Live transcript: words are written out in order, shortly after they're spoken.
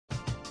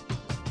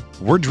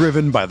We're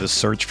driven by the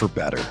search for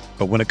better.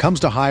 But when it comes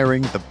to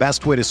hiring, the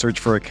best way to search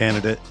for a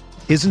candidate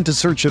isn't to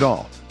search at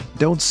all.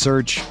 Don't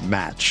search,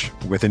 match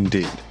with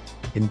Indeed.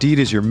 Indeed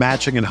is your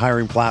matching and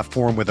hiring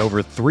platform with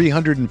over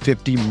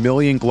 350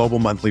 million global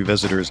monthly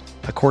visitors,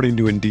 according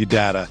to Indeed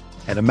data,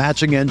 and a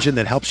matching engine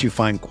that helps you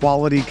find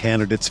quality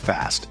candidates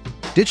fast.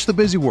 Ditch the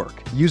busy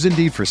work. Use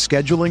Indeed for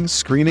scheduling,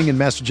 screening, and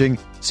messaging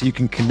so you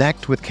can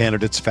connect with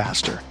candidates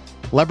faster.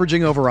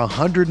 Leveraging over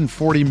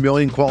 140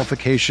 million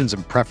qualifications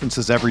and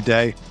preferences every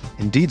day,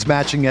 Indeed's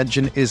matching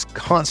engine is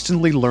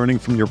constantly learning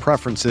from your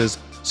preferences,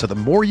 so the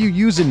more you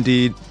use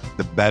Indeed,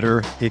 the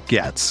better it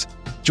gets.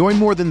 Join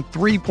more than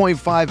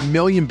 3.5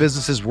 million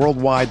businesses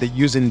worldwide that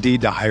use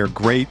Indeed to hire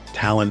great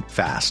talent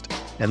fast.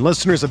 And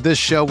listeners of this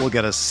show will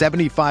get a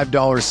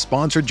 $75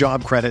 sponsored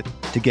job credit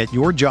to get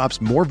your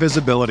jobs more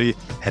visibility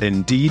at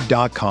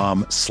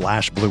Indeed.com/Blue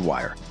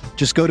Wire.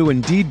 Just go to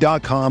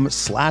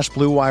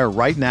Indeed.com/Blue Wire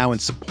right now and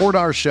support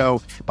our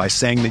show by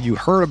saying that you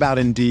heard about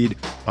Indeed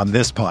on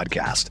this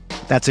podcast.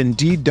 That's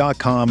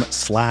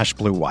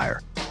Indeed.com/Blue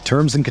Wire.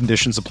 Terms and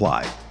conditions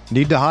apply.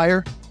 Need to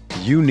hire?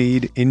 You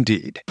need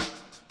Indeed.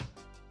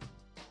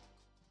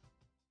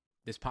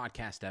 This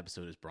podcast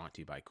episode is brought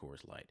to you by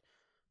Coors Light.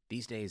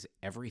 These days,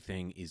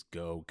 everything is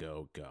go,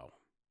 go, go.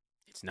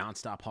 It's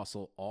nonstop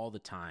hustle all the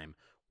time.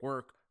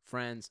 Work,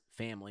 friends,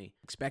 family,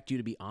 expect you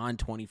to be on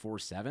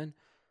 24/7.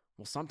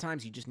 Well,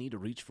 sometimes you just need to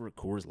reach for a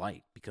Coors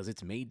Light because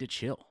it's made to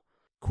chill.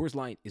 Coors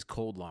Light is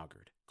cold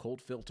lagered,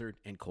 cold filtered,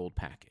 and cold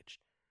packaged.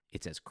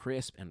 It's as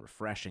crisp and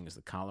refreshing as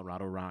the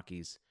Colorado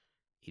Rockies.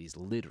 It is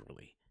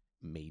literally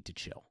made to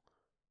chill.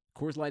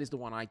 Coors Light is the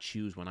one I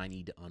choose when I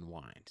need to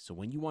unwind. So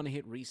when you want to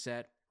hit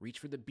reset, reach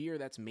for the beer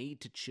that's made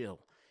to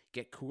chill.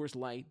 Get Coors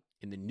Light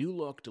in the new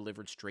look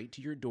delivered straight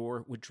to your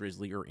door with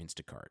Drizzly or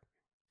Instacart.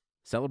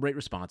 Celebrate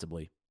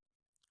responsibly.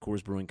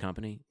 Coors Brewing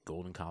Company,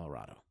 Golden,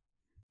 Colorado.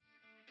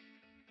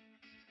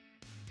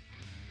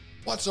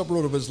 What's up,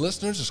 RotoViz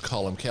listeners? It's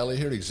Colin Kelly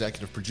here,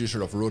 executive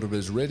producer of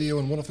RotoViz Radio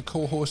and one of the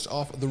co-hosts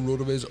of the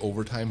RotoViz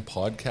Overtime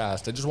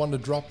podcast. I just wanted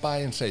to drop by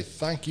and say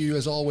thank you,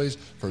 as always,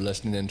 for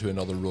listening in to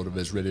another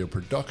RotoViz Radio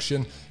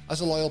production. As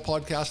a loyal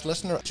podcast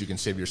listener, you can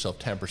save yourself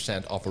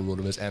 10% off a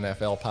RotoViz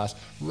NFL pass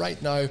right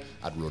now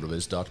at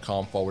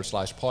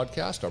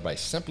rotoviz.com/podcast or by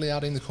simply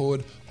adding the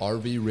code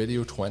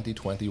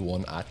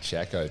RVRadio2021 at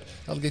checkout.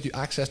 That'll get you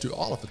access to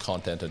all of the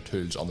content and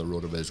tools on the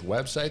RotoViz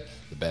website,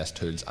 the best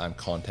tools and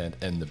content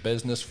in the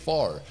business for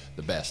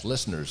the best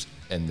listeners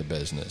in the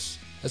business.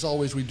 As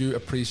always, we do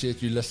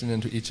appreciate you listening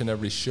to each and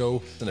every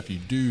show, and if you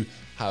do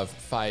have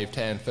 5,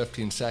 10,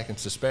 15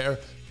 seconds to spare,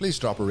 please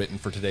drop a rating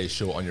for today's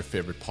show on your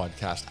favorite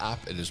podcast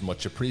app. It is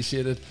much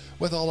appreciated.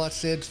 With all that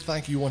said,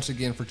 thank you once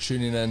again for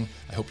tuning in.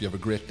 I hope you have a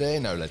great day.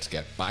 Now let's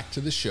get back to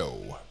the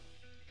show.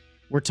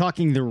 We're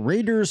talking the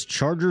Raiders,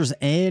 Chargers,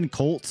 and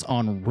Colts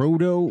on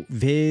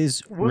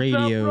RotoViz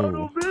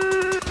Radio. What's up,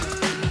 RotoViz?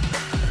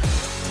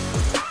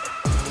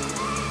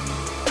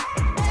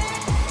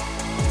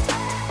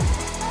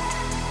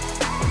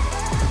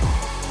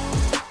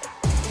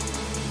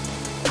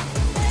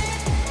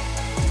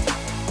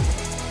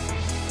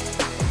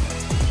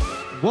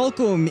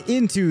 Welcome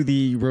into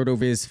the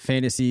RotoViz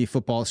Fantasy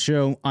Football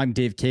Show. I'm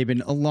Dave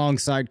Cabin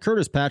alongside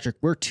Curtis Patrick.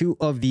 We're two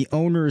of the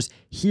owners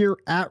here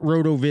at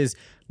RotoViz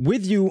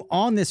with you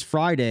on this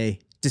Friday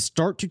to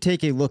start to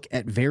take a look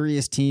at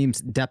various teams'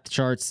 depth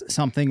charts,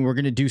 something we're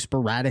going to do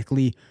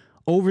sporadically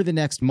over the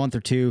next month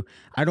or two.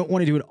 I don't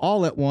want to do it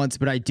all at once,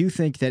 but I do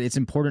think that it's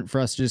important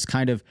for us to just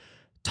kind of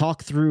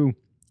talk through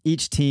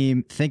each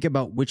team, think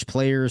about which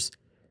players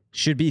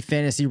should be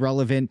fantasy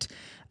relevant,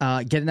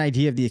 get an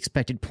idea of the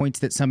expected points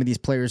that some of these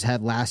players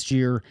had last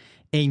year,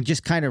 and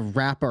just kind of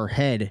wrap our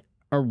head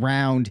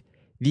around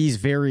these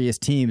various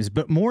teams.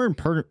 But more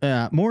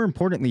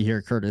importantly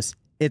here, Curtis,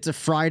 it's a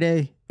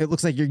Friday. It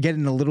looks like you're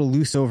getting a little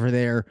loose over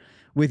there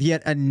with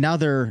yet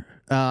another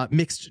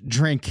mixed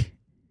drink,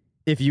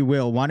 if you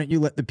will. Why don't you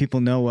let the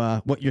people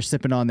know what you're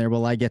sipping on there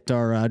while I get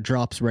our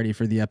drops ready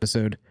for the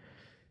episode?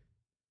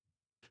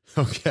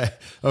 Okay.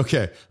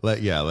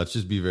 Let's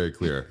just be very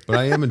clear. But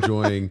I am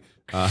enjoying.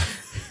 I'm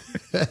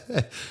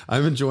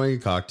enjoying a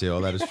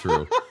cocktail. That is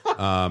true.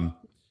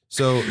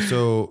 So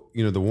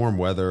the warm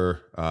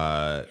weather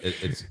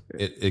it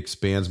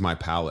expands my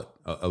palate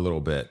a little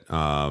bit.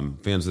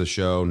 Fans of the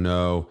show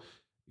know,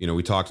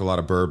 we talked a lot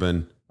of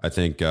bourbon. I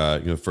think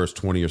first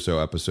 20 or so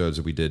episodes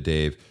that we did,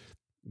 Dave.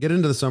 Get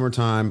into the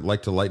summertime,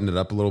 like to lighten it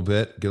up a little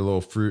bit, get a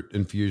little fruit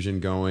infusion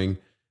going.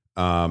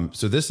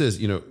 So this is,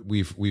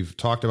 we've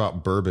talked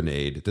about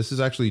Bourbonade. This is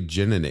actually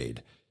Ginninade.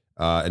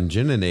 And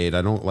Ginninade,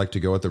 I don't like to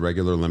go with the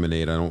regular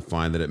lemonade. I don't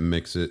find that it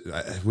mixes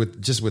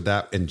with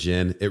that and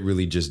gin. It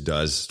really just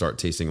does start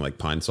tasting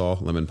like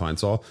lemon pine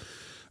sol.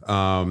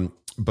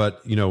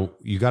 But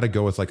you got to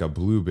go with like a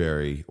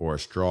blueberry or a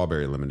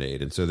strawberry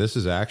lemonade. And so this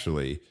is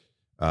actually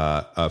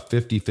a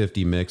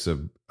 50-50 mix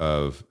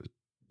of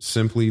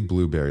simply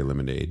blueberry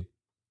lemonade,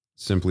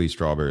 simply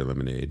strawberry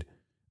lemonade,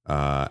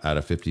 at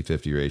a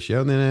 50-50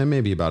 ratio. And then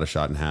maybe about a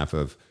shot and a half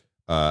of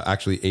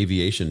actually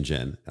aviation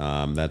gin.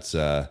 That's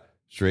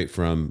straight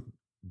from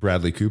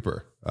Bradley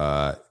Cooper.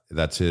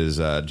 That's his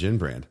gin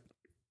brand,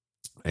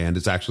 and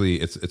it's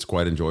actually it's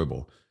quite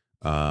enjoyable.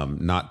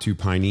 Not too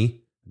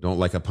piney. Don't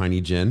like a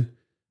piney gin.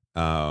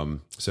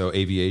 So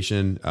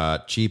Aviation,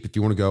 cheap. If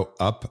you want to go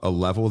up a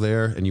level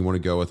there and you want to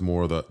go with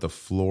more of the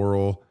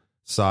floral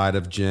side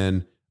of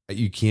gin,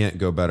 you can't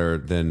go better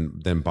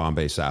than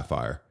Bombay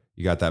Sapphire.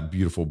 You got that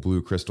beautiful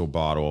blue crystal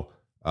bottle,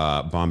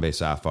 Bombay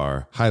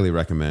Sapphire. Highly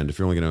recommend. If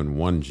you're only going to own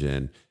one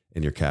gin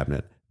in your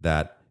cabinet,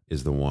 that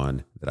is the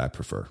one that I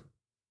prefer.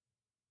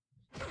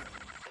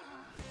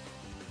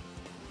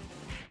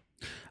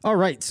 All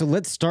right, so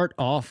let's start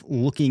off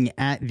looking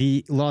at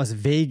the Las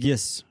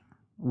Vegas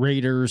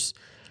Raiders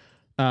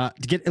to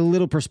get a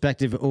little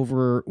perspective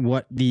over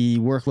what the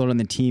workload on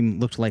the team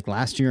looked like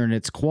last year and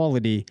its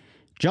quality.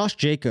 Josh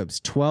Jacobs,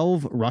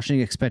 12 rushing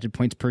expected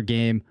points per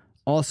game,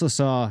 also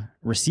saw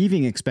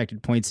receiving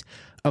expected points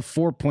of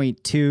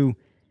 4.2.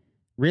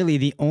 Really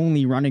the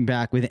only running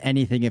back with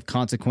anything of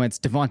consequence.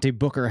 Devontae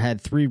Booker had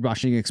 3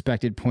 rushing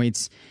expected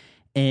points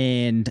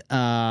and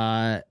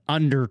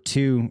under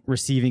 2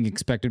 receiving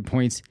expected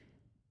points.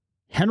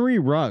 Henry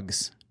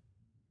Ruggs,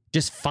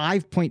 just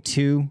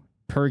 5.2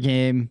 per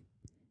game.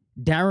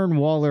 Darren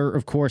Waller,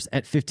 of course,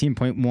 at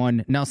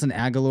 15.1. Nelson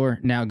Aguilar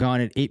now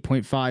gone at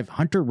 8.5.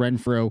 Hunter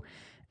Renfrow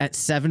at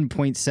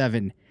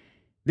 7.7.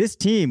 This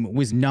team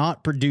was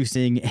not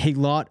producing a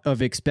lot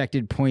of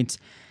expected points.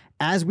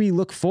 As we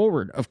look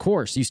forward, of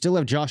course, you still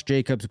have Josh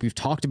Jacobs. We've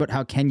talked about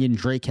how Kenyon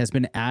Drake has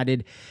been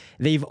added.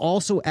 They've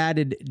also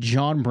added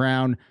John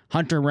Brown.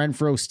 Hunter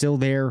Renfrow still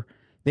there.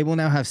 They will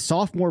now have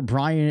sophomore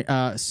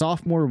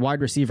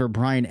wide receiver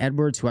Brian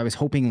Edwards, who I was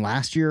hoping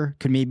last year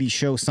could maybe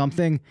show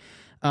something.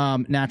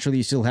 Naturally,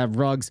 you still have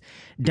Ruggs.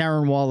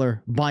 Darren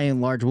Waller, by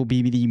and large, will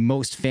be the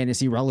most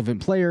fantasy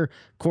relevant player.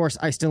 Of course,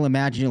 I still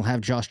imagine you'll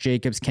have Josh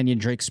Jacobs, Kenyon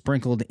Drake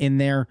sprinkled in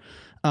there.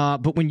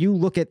 But when you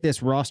look at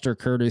this roster,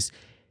 Curtis,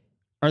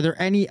 are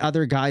there any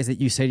other guys that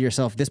you say to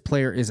yourself, this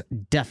player is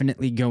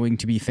definitely going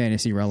to be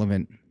fantasy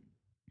relevant?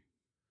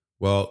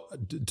 Well,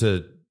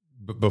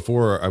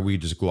 before we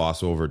just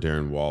gloss over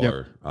Darren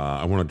Waller,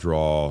 I want to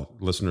draw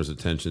listeners'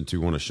 attention to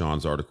one of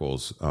Sean's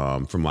articles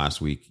from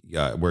last week,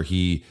 where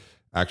he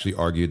actually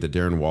argued that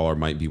Darren Waller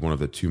might be one of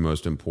the 2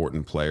 most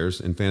important players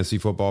in fantasy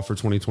football for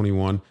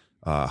 2021.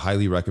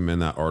 Highly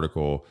recommend that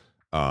article.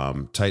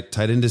 Tight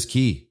end is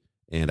key.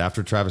 And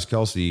after Travis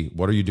Kelce,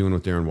 what are you doing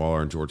with Darren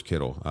Waller and George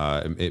Kittle?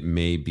 It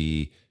may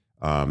be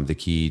the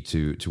key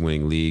to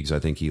winning leagues. I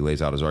think he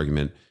lays out his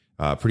argument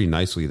pretty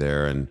nicely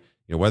there. And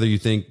whether you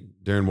think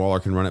Darren Waller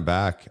can run it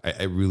back,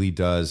 it really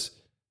does.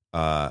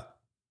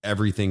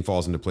 Everything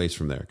falls into place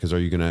from there. Because are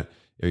you gonna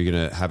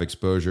have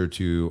exposure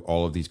to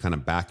all of these kind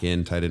of back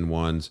end tight end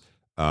ones,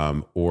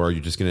 or are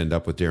you just gonna end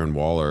up with Darren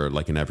Waller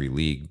like in every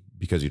league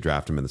because you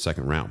draft him in the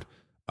second round?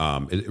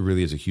 It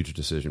really is a huge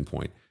decision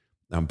point.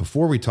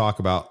 Before we talk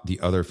about the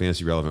other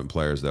fantasy relevant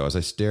players, though, as I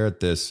stare at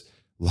this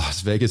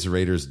Las Vegas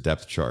Raiders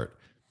depth chart,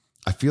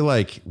 I feel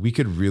like we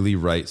could really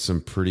write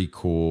some pretty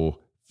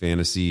cool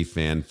fantasy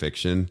fan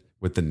fiction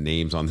with the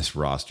names on this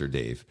roster,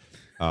 Dave.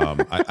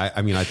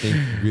 I mean, I think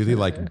really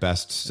like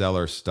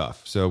bestseller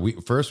stuff. So we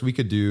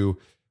could do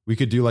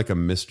like a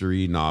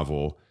mystery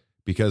novel,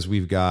 because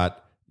we've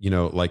got,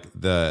 like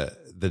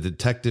the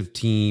detective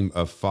team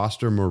of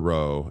Foster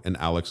Moreau and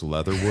Alex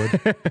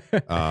Leatherwood.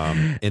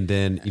 And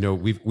then,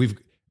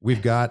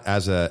 we've got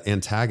as a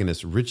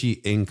antagonist,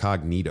 Richie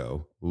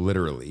Incognito,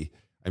 literally.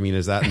 I mean,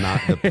 is that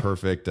not the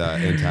perfect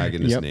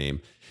antagonist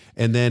name?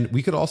 And then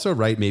we could also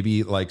write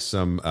maybe like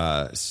some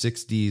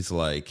 60s,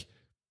 like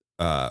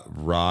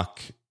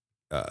rock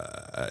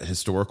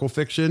historical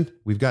fiction.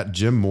 We've got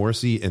Jim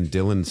Morrissey and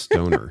Dylan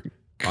Stoner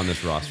on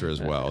this roster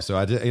as well. So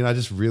I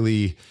just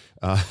really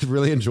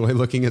enjoy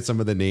looking at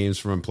some of the names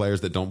from players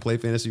that don't play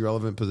fantasy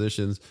relevant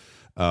positions.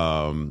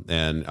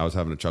 And I was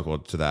having a chuckle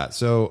to that.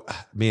 So,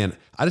 man,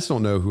 I just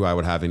don't know who I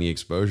would have any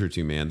exposure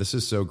to, man. This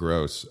is so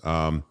gross.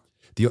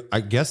 I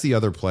guess the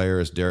other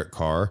player is Derek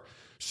Carr.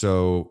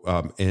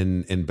 So,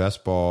 in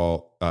best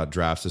ball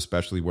drafts,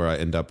 especially where I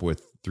end up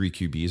with 3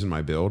 QBs in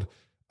my build,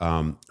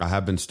 I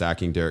have been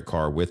stacking Derek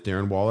Carr with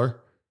Darren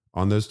Waller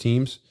on those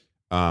teams.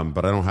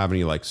 But I don't have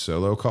any like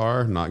solo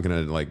Carr. Not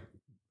going to like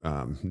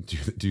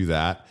do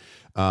that.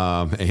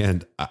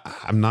 And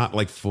I'm not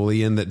like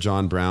fully in that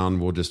John Brown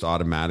will just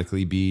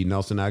automatically be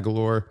Nelson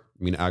Aguilar.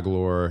 I mean,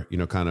 Aguilar,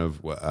 kind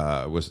of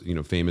was,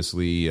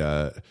 famously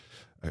a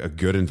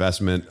good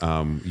investment,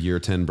 year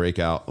 10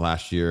 breakout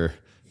last year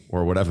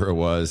or whatever it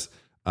was.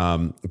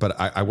 But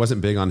I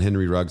wasn't big on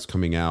Henry Ruggs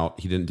coming out.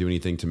 He didn't do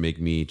anything to make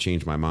me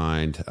change my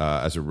mind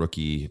as a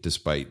rookie,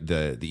 despite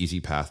the easy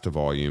path to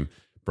volume.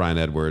 Brian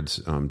Edwards,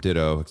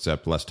 ditto,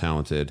 except less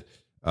talented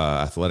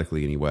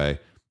athletically anyway.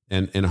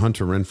 And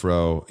Hunter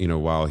Renfrow,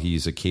 while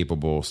he's a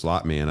capable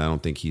slot man, I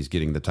don't think he's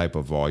getting the type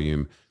of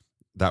volume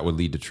that would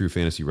lead to true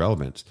fantasy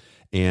relevance.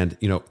 And,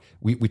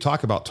 we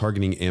talk about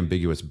targeting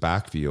ambiguous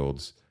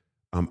backfields.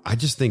 I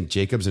just think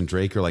Jacobs and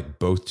Drake are like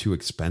both too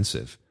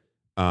expensive.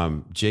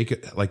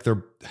 Jacob, like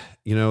they're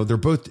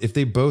both, if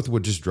they both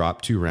would just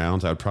drop 2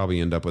 rounds, I would probably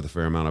end up with a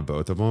fair amount of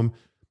both of them.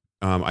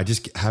 I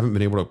just haven't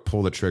been able to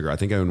pull the trigger. I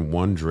think I own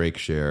one Drake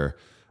share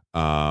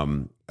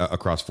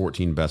across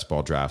 14 best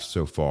ball drafts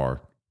so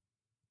far,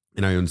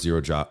 and I own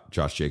 0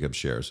 Josh Jacobs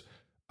shares.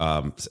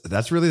 So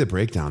that's really the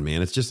breakdown,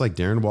 man. It's just like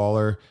Darren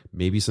Waller,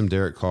 maybe some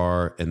Derek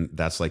Carr, and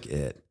that's like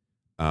it.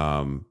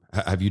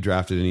 Have you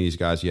drafted any of these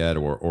guys yet,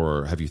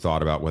 or have you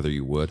thought about whether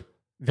you would?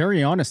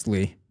 Very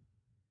honestly,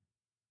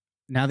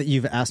 now that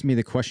you've asked me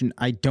the question,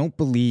 I don't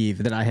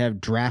believe that I have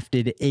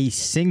drafted a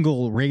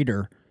single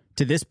Raider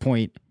to this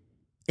point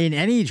in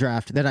any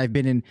draft that I've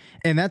been in,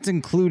 and that's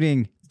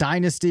including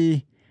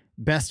Dynasty,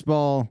 Best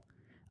Ball,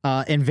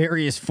 in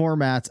various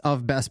formats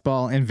of Best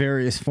Ball and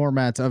various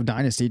formats of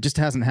Dynasty. It just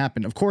hasn't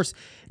happened. Of course,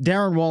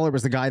 Darren Waller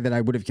was the guy that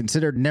I would have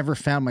considered. Never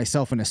found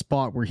myself in a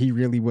spot where he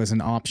really was an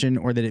option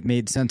or that it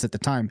made sense at the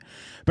time.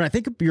 But I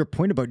think your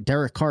point about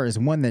Derek Carr is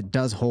one that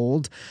does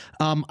hold.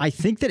 I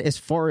think that as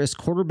far as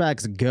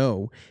quarterbacks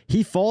go,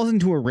 he falls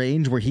into a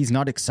range where he's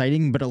not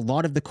exciting, but a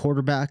lot of the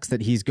quarterbacks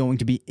that he's going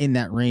to be in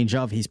that range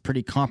of, he's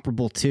pretty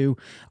comparable to.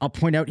 I'll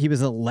point out he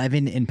was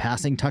 11 in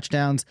passing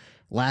touchdowns.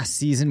 Last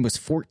season was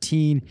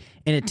 14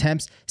 in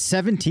attempts,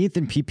 17th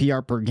in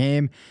PPR per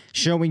game,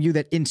 showing you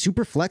that in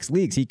super flex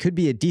leagues, he could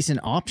be a decent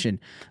option.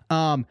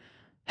 Had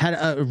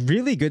a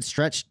really good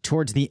stretch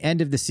towards the end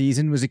of the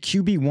season, was a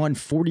QB1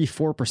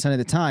 44% of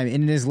the time. And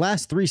in his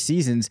last 3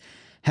 seasons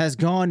has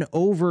gone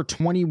over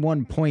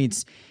 21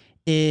 points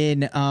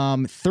in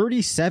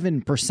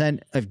 37%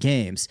 of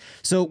games.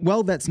 So,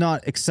 well, that's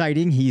not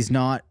exciting. He's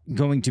not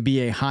going to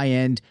be a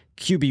high-end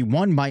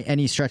QB1 by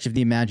any stretch of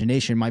the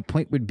imagination. My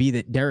point would be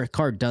that Derek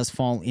Carr does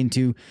fall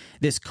into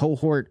this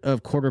cohort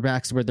of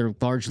quarterbacks where they're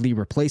largely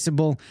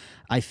replaceable.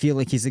 I feel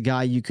like he's a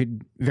guy you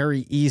could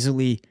very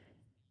easily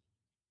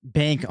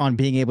bank on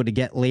being able to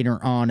get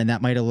later on, and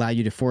that might allow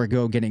you to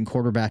forego getting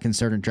quarterback in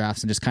certain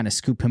drafts and just kind of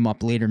scoop him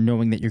up later,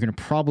 knowing that you're going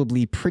to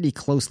probably pretty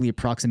closely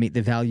approximate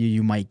the value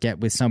you might get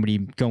with somebody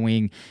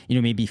going,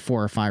 maybe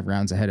 4 or 5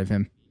 rounds ahead of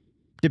him,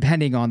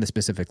 depending on the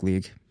specific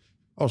league.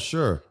 Oh,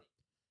 sure.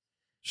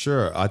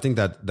 I think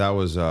that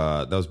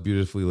was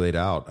beautifully laid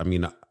out. I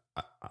mean,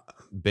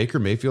 Baker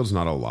Mayfield's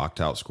not a lock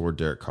to outscore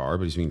Derek Carr,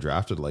 but he's being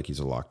drafted like he's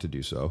a lock to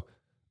do so.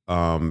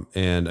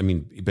 And I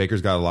mean,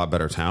 Baker's got a lot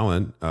better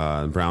talent.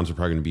 And Browns are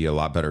probably going to be a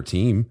lot better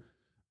team.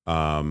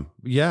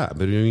 Yeah,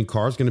 but I mean,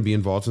 Carr's going to be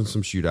involved in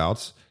some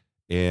shootouts,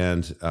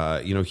 and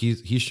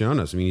he's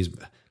shown us. I mean, he's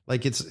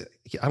like,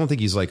 I don't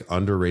think he's like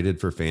underrated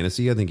for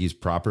fantasy. I think he's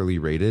properly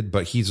rated,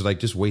 but he's like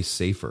just way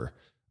safer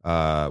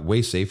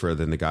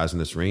than the guys in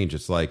this range.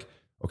 It's like,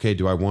 okay,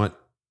 do I want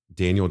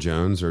Daniel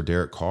Jones or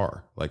Derek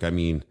Carr? Like, I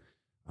mean,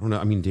 I don't know.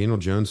 I mean, Daniel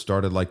Jones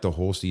started like the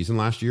whole season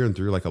last year and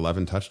threw like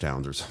 11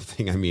 touchdowns or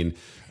something. I mean,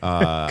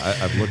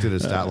 I've looked at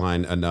his stat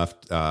line enough,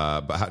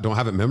 but don't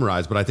have it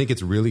memorized, but I think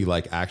it's really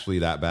like actually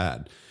that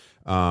bad.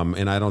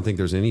 And I don't think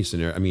there's any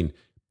scenario. I mean,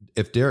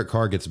 if Derek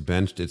Carr gets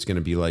benched, it's going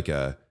to be like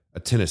a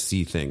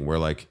Tennessee thing where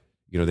like,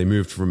 they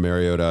moved from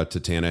Mariota to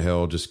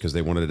Tannehill just because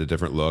they wanted a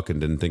different look and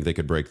didn't think they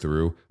could break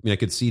through. I mean, I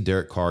could see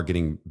Derek Carr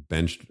getting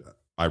benched,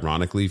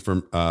 ironically,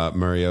 from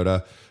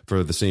Mariota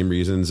for the same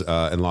reasons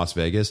in Las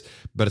Vegas,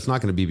 but it's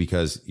not going to be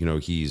because,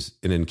 he's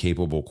an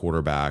incapable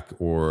quarterback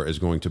or is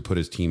going to put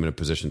his team in a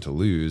position to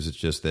lose. It's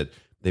just that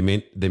they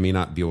may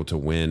not be able to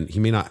win. He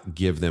may not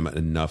give them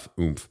enough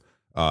oomph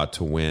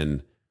to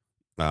win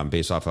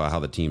based off of how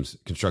the team's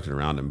constructed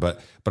around him.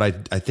 But I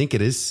think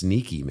it is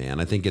sneaky, man.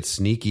 I think it's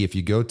sneaky. If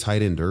you go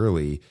tight end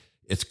early,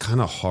 it's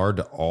kind of hard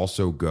to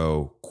also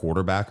go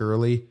quarterback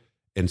early.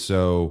 And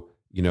so,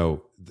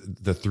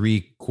 the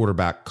 3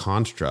 quarterback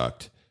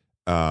construct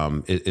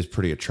is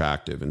pretty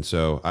attractive. And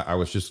so I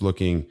was just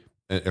looking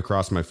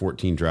across my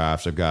 14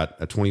 drafts. I've got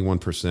a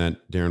 21%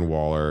 Darren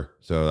Waller.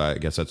 So I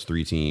guess that's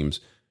 3 teams.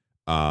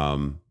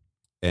 And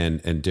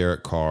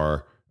Derek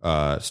Carr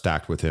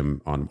stacked with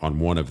him on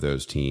one of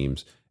those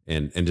teams,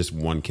 and just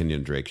one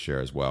Kenyon Drake share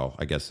as well,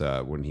 I guess,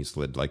 when he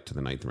slid like to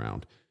the 9th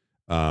round.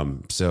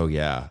 So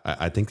yeah,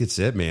 I think that's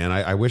it, man.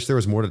 I wish there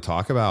was more to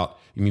talk about.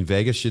 I mean,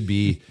 this should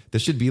be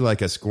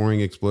like a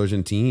scoring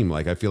explosion team.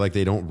 Like, I feel like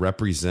they don't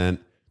represent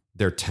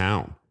their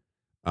town.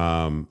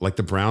 Like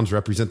the Browns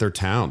represent their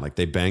town. Like,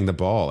 they bang the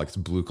ball. Like, it's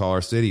blue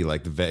collar city.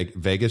 Like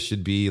Vegas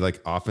should be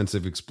like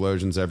offensive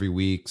explosions every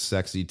week.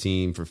 Sexy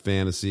team for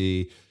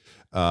fantasy.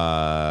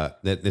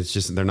 It's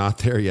just, they're not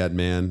there yet,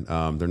 man.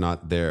 They're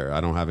not there.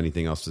 I don't have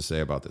anything else to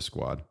say about this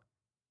squad.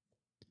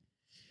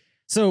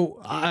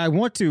 So I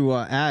want to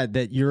add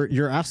that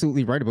you're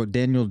absolutely right about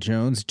Daniel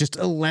Jones. Just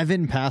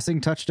 11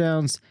 passing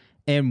touchdowns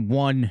and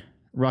 1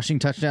 rushing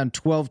touchdown,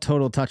 12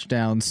 total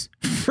touchdowns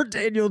for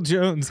Daniel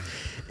Jones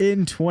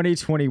in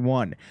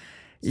 2021.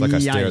 It's like I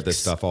stare at this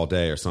stuff all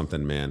day or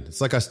something, man.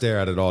 It's like I stare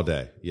at it all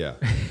day. Yeah.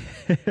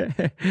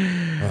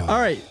 All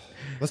right.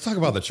 Let's talk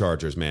about the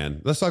Chargers,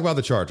 man. Let's talk about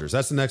the Chargers.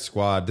 That's the next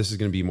squad. This is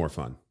going to be more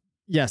fun.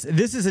 Yes,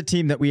 this is a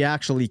team that we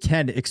actually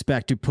can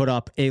expect to put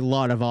up a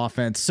lot of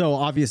offense. So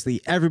obviously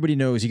everybody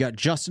knows you got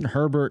Justin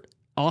Herbert,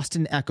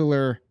 Austin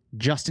Eckler,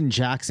 Justin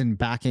Jackson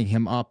backing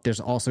him up. There's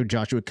also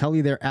Joshua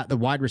Kelly there at the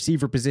wide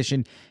receiver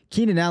position,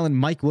 Keenan Allen,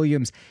 Mike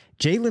Williams,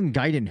 Jalen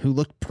Guyton, who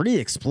looked pretty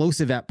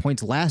explosive at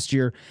points last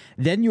year.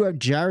 Then you have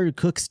Jared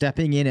Cook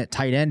stepping in at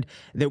tight end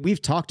that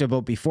we've talked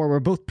about before. We're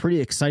both pretty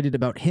excited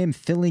about him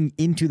filling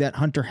into that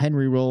Hunter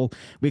Henry role.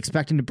 We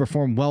expect him to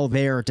perform well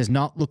there. It does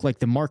not look like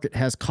the market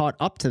has caught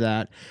up to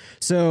that.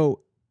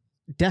 So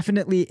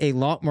definitely a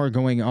lot more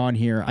going on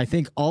here. I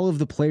think all of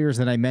the players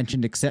that I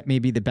mentioned, except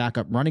maybe the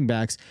backup running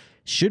backs,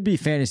 should be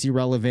fantasy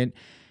relevant.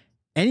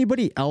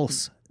 Anybody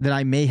else that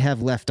I may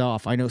have left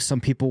off? I know some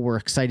people were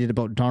excited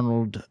about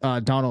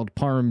Donald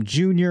Parham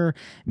Jr.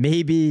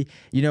 Maybe,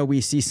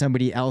 we see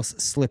somebody else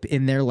slip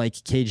in there like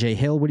KJ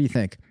Hill. What do you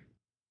think?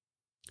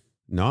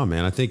 No,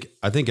 man. I think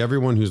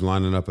everyone who's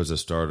lining up as a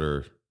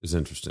starter is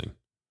interesting.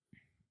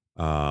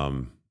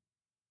 Yeah.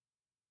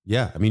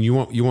 I mean, you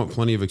want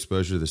plenty of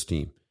exposure to this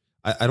team.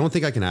 I don't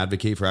think I can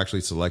advocate for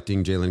actually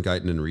selecting Jalen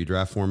Guyton in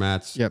redraft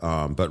formats. Yep.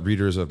 But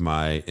readers of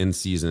my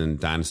in-season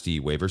dynasty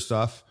waiver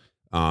stuff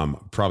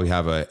probably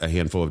have a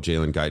handful of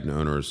Jalen Guyton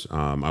owners.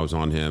 I was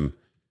on him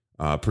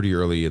pretty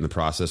early in the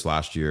process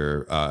last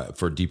year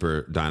for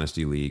deeper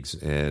dynasty leagues,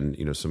 and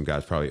some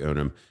guys probably own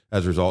him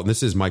as a result. And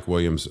this is Mike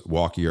Williams'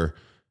 walk year,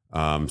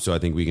 so I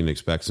think we can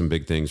expect some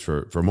big things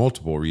for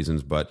multiple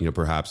reasons. But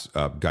perhaps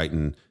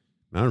Guyton,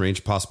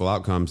 range possible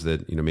outcomes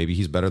that maybe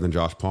he's better than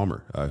Josh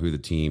Palmer, who the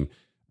team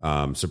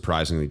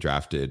surprisingly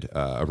drafted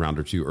a round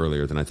or two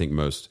earlier than I think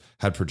most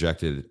had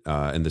projected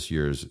in this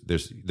year's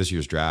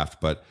draft.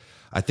 But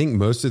I think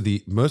most of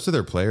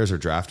their players are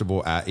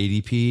draftable at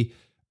ADP.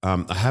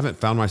 I haven't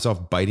found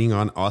myself biting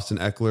on Austin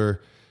Eckler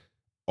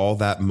all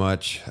that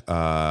much.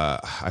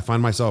 I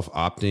find myself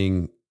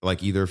opting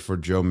like either for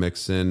Joe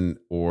Mixon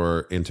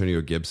or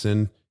Antonio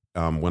Gibson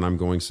when I'm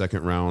going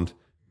second round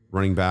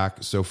running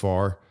back so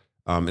far.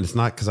 And it's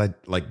not because I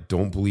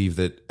don't believe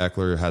that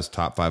Eckler has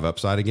top 5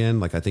 upside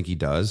again. I think he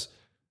does.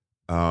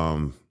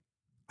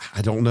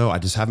 I don't know. I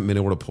just haven't been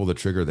able to pull the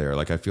trigger there.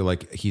 I feel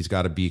like he's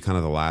got to be kind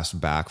of the last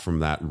back from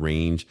that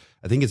range.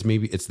 I think it's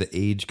the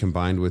age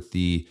combined with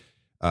the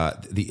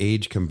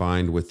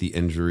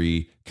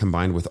injury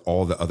combined with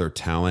all the other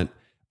talent,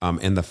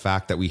 and the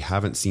fact that we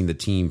haven't seen the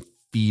team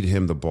feed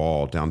him the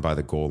ball down by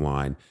the goal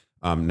line.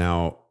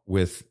 Now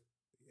with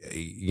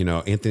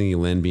Anthony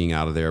Lynn being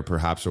out of there,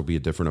 perhaps there'll be a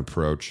different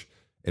approach,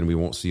 and we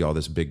won't see all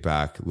this big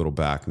back, little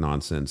back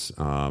nonsense.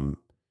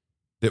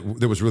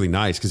 That was really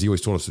nice because he always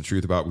told us the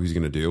truth about what he was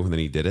going to do, and then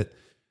he did it.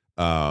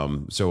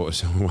 So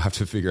we'll have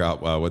to figure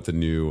out what the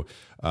new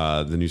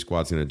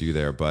squad's going to do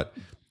there. But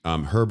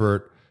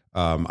Herbert,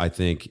 I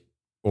think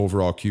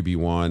overall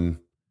QB1,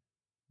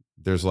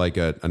 there's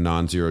a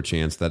non-zero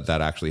chance that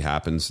actually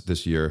happens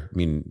this year. I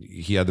mean,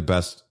 he had the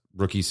best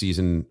rookie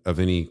season of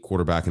any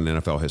quarterback in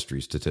NFL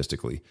history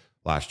statistically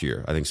last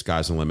year. I think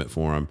sky's the limit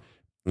for him,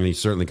 and he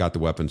certainly got the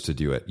weapons to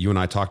do it. You and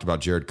I talked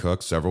about Jared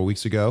Cook several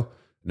weeks ago.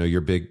 No,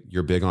 you're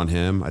big on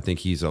him. I think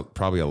he's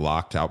probably a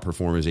lock to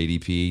outperform his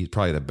ADP. He's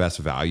probably the best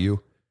value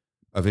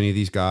of any of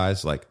these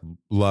guys.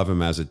 Love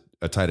him as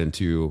a tight end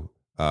 2,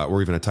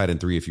 or even a tight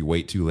end 3 if you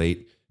wait too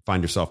late.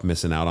 Find yourself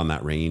missing out on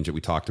that range that we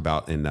talked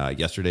about in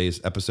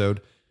yesterday's episode,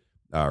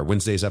 or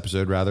Wednesday's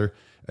episode rather.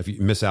 If you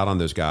miss out on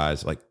those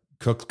guys,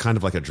 Cook's kind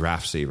of like a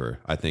draft saver,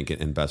 I think,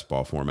 in best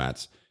ball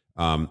formats.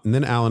 And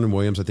then Allen and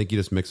Williams, I think you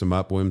just mix them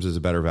up. Williams is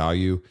a better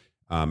value.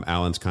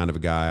 Allen's kind of a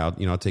guy.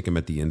 I'll take him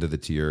at the end of the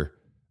tier.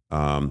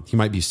 He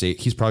might be safe.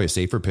 He's probably a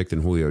safer pick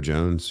than Julio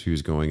Jones,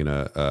 who's going in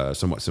a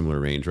somewhat similar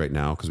range right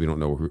now because we don't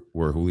know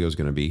where Julio's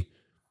going to be.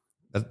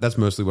 That's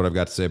mostly what I've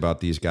got to say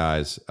about these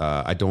guys.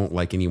 I don't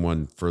like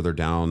anyone further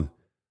down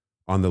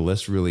on the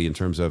list really in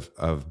terms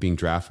of being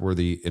draft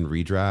worthy in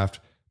redraft.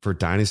 For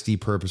dynasty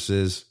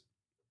purposes,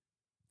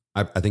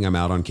 I think I'm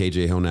out on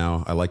KJ Hill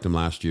now. I liked him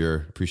last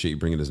year. Appreciate you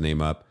bringing his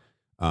name up.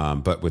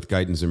 But with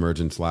Guyton's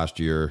emergence last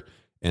year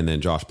and then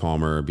Josh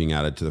Palmer being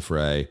added to the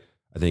fray,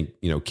 I think,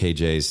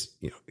 KJ's,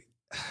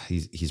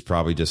 he's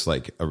probably just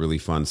a really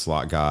fun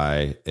slot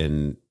guy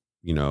in,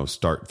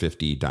 start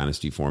 50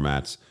 dynasty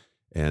formats.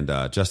 And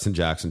Justin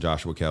Jackson,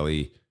 Joshua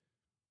Kelly,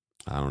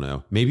 I don't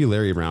know. Maybe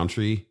Larry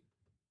Roundtree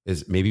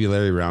is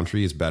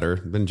better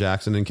than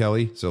Jackson and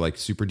Kelly. So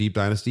super deep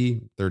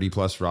dynasty, 30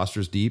 plus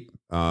rosters deep.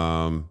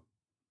 I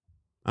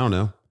don't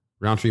know.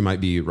 Roundtree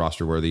might be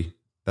roster worthy.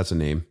 That's a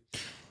name.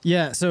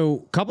 Yeah,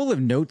 so a couple of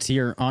notes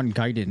here on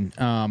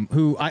Guyton,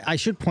 who I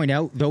should point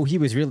out, though he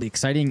was really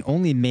exciting,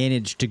 only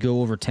managed to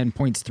go over 10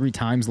 points 3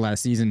 times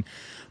last season.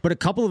 But a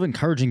couple of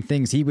encouraging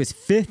things. He was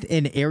 5th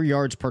in air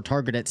yards per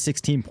target at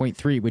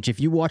 16.3, which if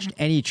you watched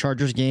any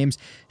Chargers games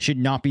should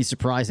not be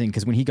surprising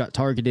because when he got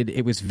targeted,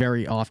 it was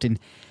very often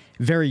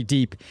very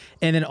deep.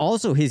 And then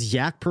also his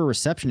yak per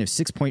reception of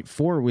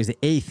 6.4 was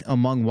 8th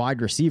among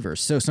wide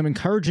receivers. So some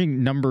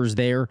encouraging numbers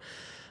there.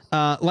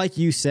 Like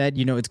you said,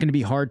 it's going to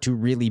be hard to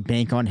really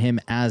bank on him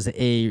as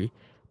a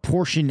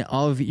portion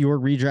of your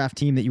redraft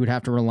team that you would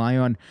have to rely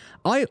on.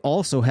 I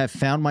also have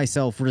found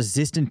myself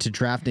resistant to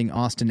drafting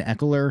Austin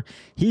Eckler.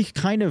 He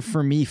kind of,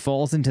 for me,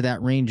 falls into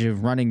that range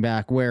of running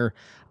back where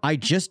I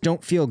just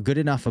don't feel good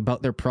enough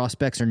about their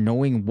prospects or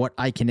knowing what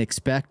I can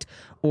expect,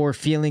 or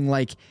feeling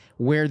like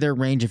where their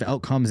range of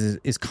outcomes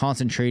is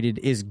concentrated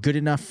is good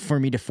enough for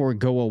me to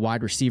forego a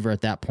wide receiver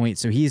at that point.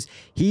 So he's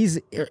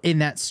in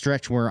that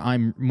stretch where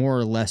I'm more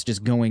or less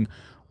just going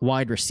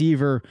wide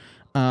receiver.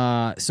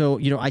 So,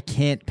 I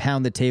can't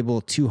pound the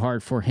table too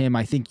hard for him.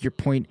 I think your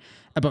point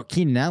about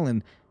Keenan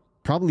Allen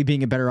probably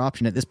being a better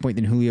option at this point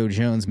than Julio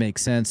Jones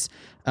makes sense.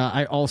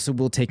 I also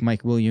will take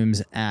Mike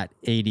Williams at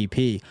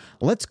ADP.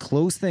 Let's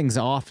close things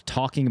off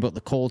talking about the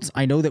Colts.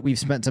 I know that we've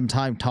spent some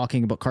time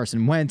talking about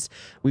Carson Wentz.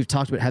 We've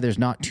talked about how there's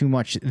not too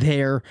much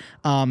there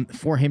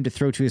for him to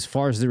throw to as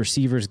far as the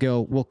receivers go.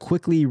 We'll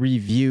quickly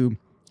review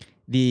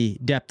the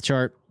depth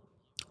chart.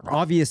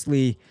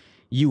 Obviously,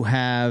 you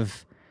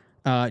have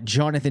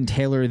Jonathan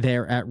Taylor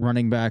there at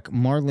running back,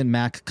 Marlon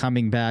Mack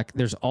coming back.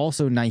 There's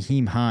also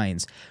Nyheim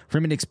Hines.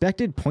 From an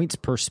expected points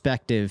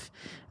perspective,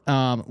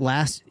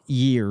 last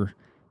year,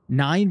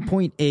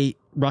 9.8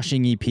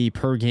 rushing EP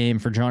per game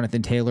for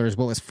Jonathan Taylor, as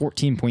well as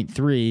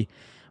 14.3.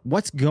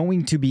 What's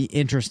going to be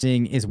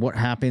interesting is what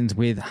happens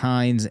with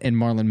Hines and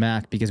Marlon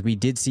Mack, because we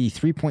did see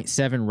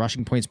 3.7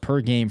 rushing points per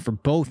game for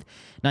both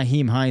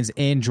Nyheim Hines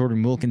and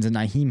Jordan Wilkins, and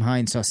Nyheim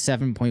Hines saw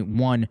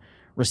 7.1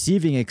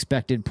 receiving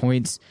expected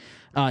points.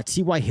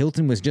 T.Y.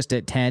 Hilton was just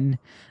at 10,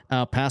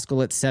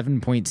 Pascal at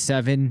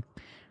 7.7.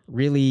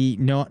 Really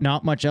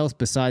not much else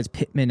besides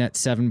Pittman at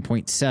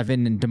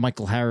 7.7 and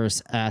DeMichael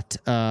Harris at,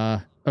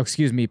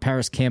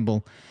 Paris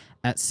Campbell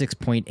at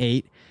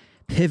 6.8.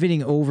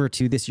 Pivoting over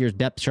to this year's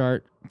depth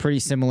chart, pretty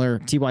similar.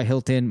 T.Y.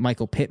 Hilton,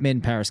 Michael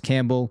Pittman, Paris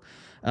Campbell,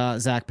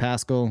 Zach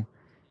Pascal,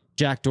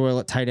 Jack Doyle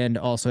at tight end,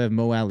 also have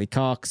Mo Alley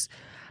Cox.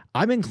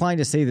 I'm inclined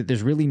to say that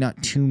there's really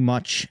not too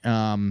much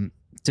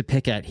to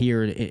pick at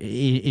here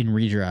in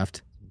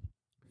redraft.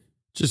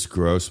 Just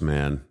gross,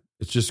 man.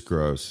 It's just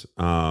gross.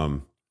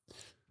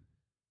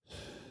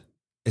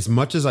 As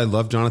much as I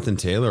love Jonathan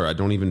Taylor, I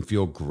don't even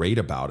feel great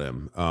about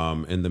him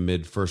in the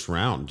mid first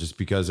round, just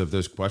because of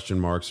those question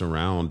marks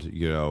around,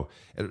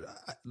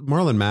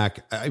 Marlon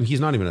Mack.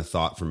 He's not even a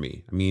thought for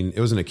me. I mean, it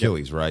was an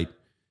Achilles, right?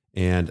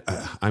 And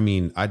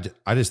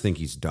I just think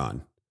he's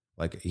done.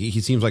 Like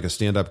he seems like a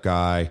stand-up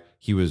guy.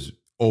 He was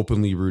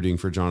openly rooting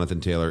for Jonathan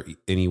Taylor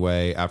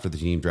anyway after the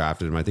team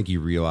drafted him. I think he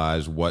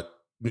realized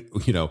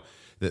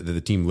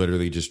the team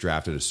literally just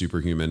drafted a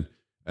superhuman,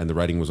 and the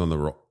writing was on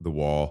the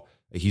wall.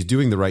 He's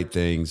doing the right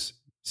things,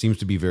 seems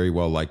to be very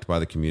well liked by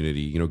the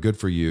community. Good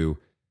for you.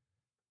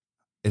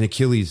 An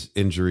Achilles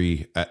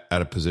injury at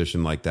a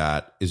position like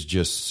that is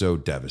just so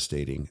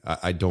devastating.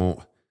 I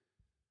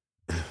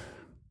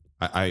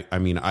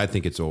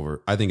think it's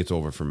over. I think it's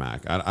over for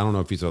Mac. I don't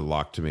know if he's a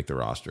lock to make the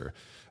roster.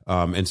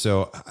 And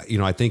so,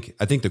 I think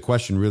the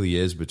question really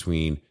is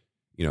between,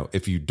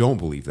 if you don't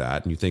believe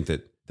that and you think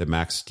that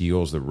Max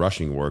steals the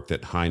rushing work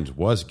that Hines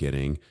was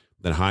getting,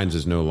 then Hines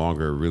is no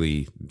longer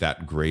really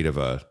that great of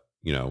a,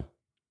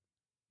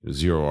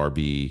 zero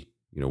RB,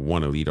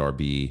 one elite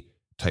RB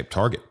type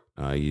target.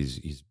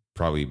 He's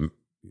probably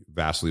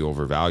vastly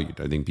overvalued.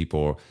 I think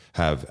people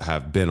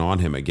have been on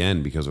him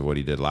again because of what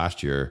he did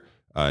last year.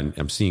 And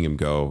I'm seeing him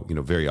go,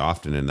 very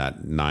often in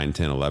that 9,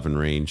 10, 11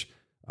 range,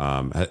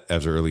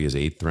 as early as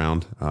 8th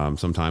round,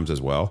 sometimes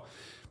as well.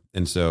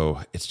 And so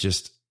it's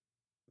just,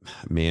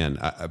 man,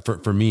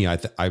 for me, I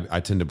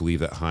tend to believe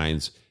that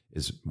Hines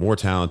is more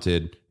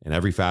talented in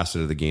every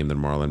facet of the game than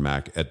Marlon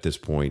Mack at this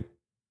point,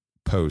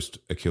 post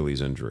Achilles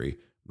injury.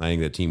 I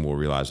think the team will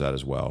realize that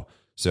as well.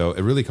 So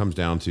it really comes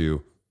down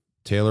to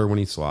Taylor when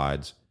he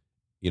slides.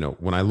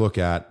 When I look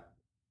at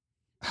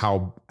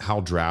how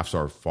drafts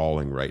are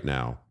falling right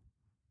now,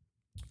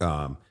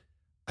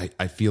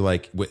 I feel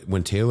like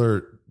when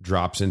Taylor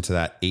drops into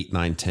that 8,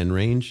 9, 10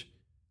 range,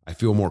 I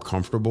feel more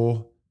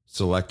comfortable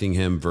selecting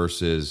him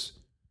versus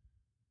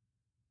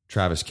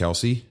Travis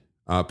Kelce,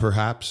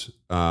 perhaps,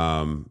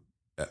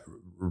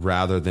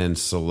 rather than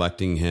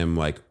selecting him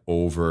like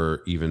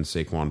over even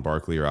Saquon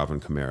Barkley or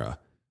Alvin Kamara.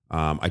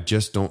 I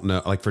just don't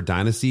know. Like for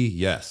Dynasty,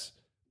 yes.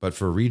 But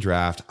for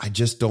redraft, I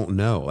just don't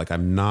know. Like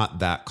I'm not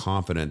that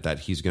confident that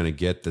he's going to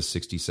get the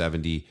 60,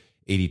 70,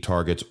 80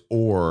 targets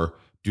or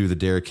do the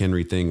Derrick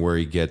Henry thing where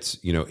he gets,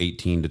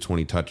 18 to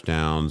 20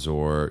 touchdowns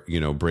or,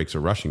 breaks a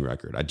rushing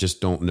record. I just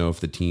don't know if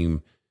the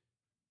team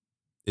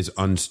is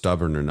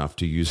unstubborn enough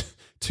to use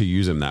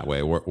him that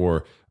way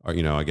or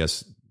I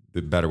guess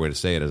the better way to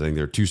say it is I think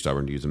they're too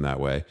stubborn to use him that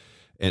way.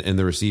 And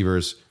the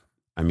receivers,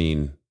 I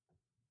mean,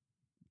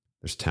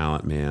 there's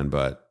talent, man,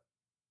 but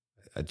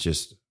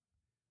it's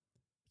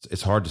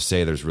hard to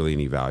say there's really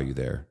any value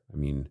there. I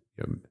mean,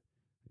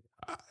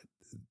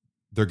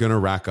 they're going to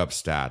rack up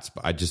stats,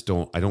 but I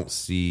don't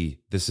see,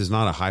 this is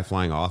not a high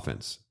flying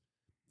offense.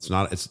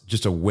 It's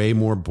just a way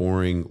more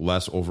boring,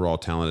 less overall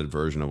talented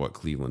version of what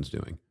Cleveland's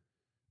doing.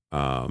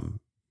 And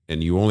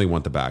you only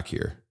want the back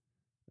here.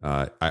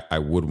 I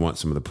would want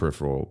some of the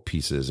peripheral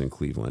pieces in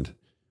Cleveland.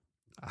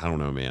 I don't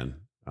know, man.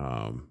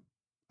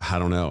 I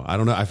don't know.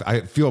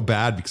 I feel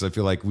bad because I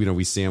feel like,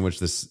 we sandwich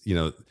this,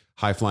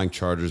 high flying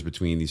Chargers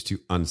between these two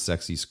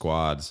unsexy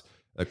squads.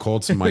 The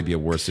Colts might be a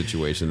worse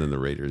situation than the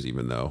Raiders,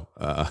 even though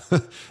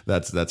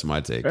that's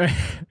my take.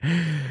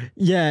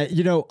 Yeah.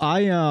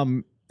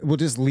 I will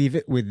just leave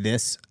it with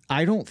this.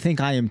 I don't think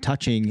I am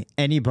touching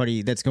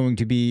anybody that's going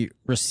to be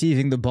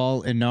receiving the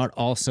ball and not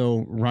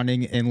also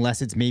running,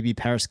 unless it's maybe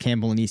Paris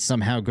Campbell and he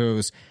somehow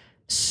goes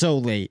so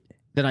late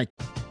that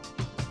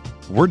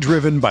We're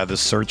driven by the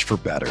search for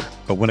better.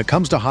 But when it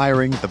comes to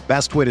hiring, the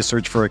best way to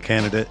search for a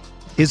candidate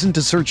isn't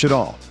to search at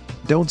all.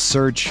 Don't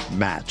search,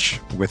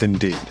 match with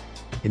Indeed.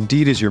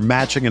 Indeed is your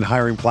matching and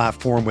hiring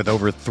platform with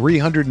over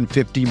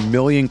 350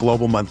 million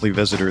global monthly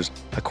visitors,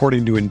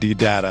 according to Indeed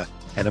data,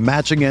 and a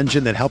matching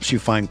engine that helps you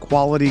find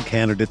quality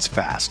candidates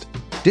fast.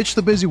 Ditch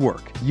the busy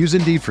work. Use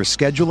Indeed for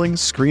scheduling,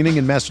 screening,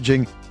 and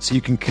messaging so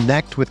you can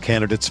connect with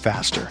candidates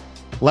faster.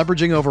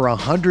 Leveraging over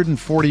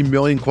 140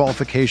 million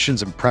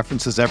qualifications and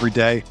preferences every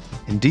day,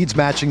 Indeed's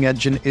matching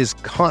engine is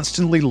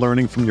constantly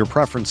learning from your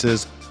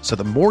preferences, so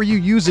the more you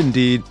use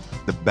Indeed,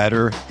 the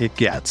better it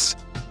gets.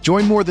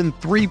 Join more than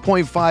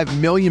 3.5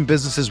 million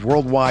businesses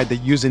worldwide that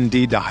use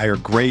Indeed to hire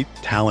great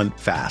talent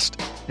fast.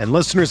 And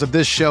listeners of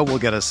this show will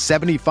get a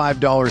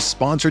 $75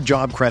 sponsored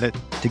job credit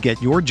to get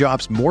your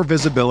jobs more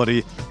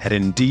visibility at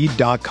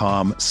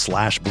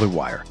Indeed.com/Blue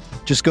Wire.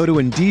 Just go to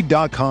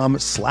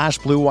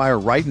Indeed.com/Blue Wire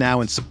right now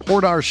and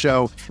support our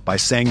show by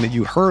saying that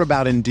you heard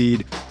about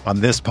Indeed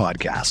on this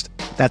podcast.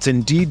 That's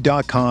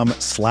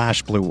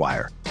Indeed.com/Blue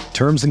Wire.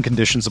 Terms and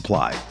conditions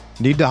apply.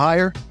 Need to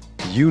hire?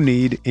 You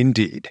need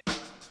Indeed.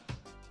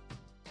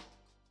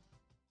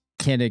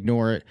 can't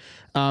ignore it.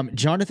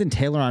 Jonathan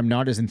Taylor, I'm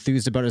not as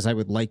enthused about as I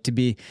would like to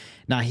be.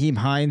 Nyheim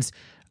Hines,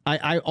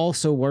 I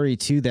also worry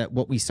too that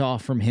what we saw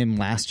from him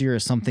last year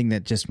is something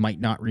that just might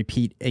not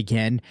repeat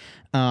again,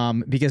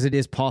 because it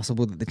is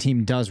possible that the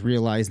team does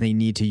realize they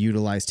need to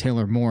utilize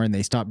Taylor more and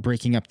they stop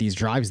breaking up these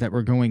drives that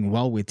were going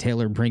well with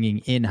Taylor bringing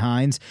in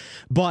Hines.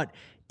 But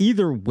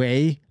either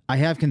way, I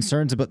have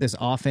concerns about this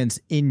offense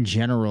in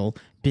general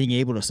being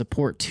able to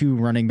support two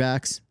running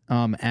backs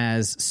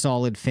as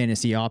solid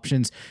fantasy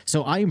options.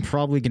 So I am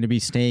probably going to be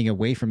staying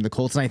away from the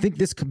Colts. And I think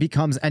this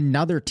becomes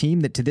another team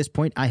that to this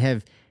point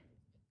I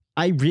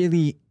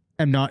really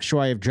am not sure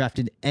I have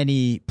drafted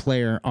any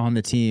player on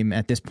the team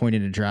at this point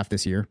in a draft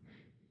this year.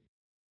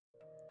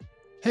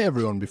 Hey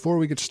everyone, before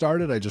we get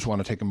started, I just want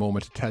to take a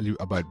moment to tell you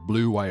about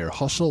Blue Wire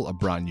Hustle, a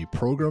brand new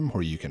program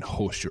where you can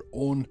host your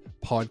own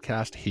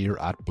podcast here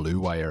at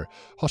Blue Wire.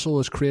 Hustle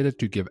was created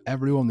to give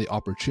everyone the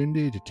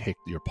opportunity to take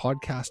your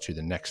podcast to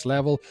the next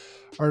level,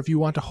 or if you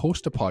want to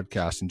host a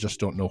podcast and just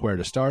don't know where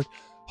to start,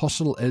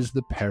 Hustle is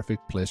the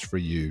perfect place for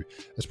you.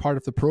 As part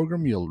of the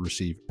program, you'll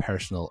receive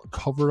personal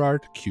cover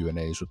art,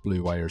 Q&As with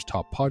Blue Wire's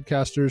top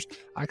podcasters,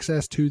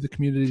 access to the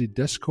community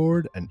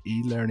Discord, an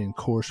e-learning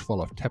course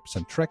full of tips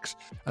and tricks,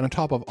 and on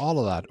top of all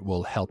of that,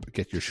 will help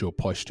get your show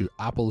pushed to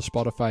Apple,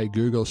 Spotify,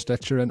 Google,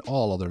 Stitcher, and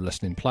all other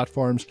listening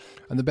platforms.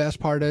 And the best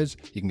part is,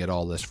 you can get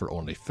all this for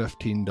only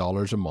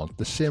 $15 a month,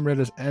 the same rate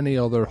as any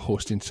other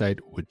hosting site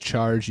would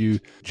charge you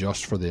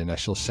just for the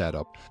initial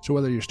setup. So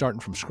whether you're starting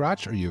from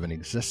scratch or you have an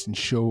existing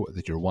show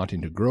that you're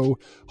wanting to grow,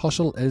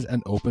 Hustle is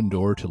an open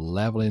door to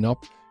leveling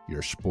up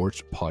your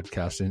sports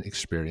podcasting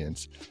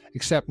experience.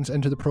 Acceptance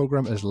into the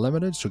program is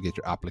limited, so get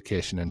your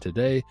application in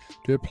today.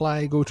 To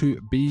apply, go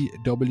to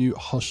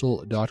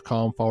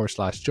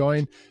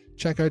bwhustle.com/join.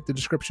 Check out the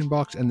description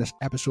box in this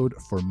episode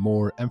for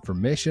more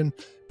information,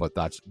 but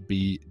that's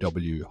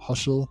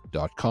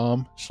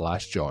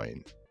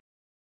bwhustle.com/join.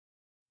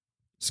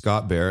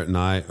 Scott Barrett and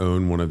I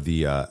own one of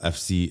the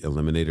FC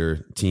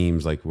Eliminator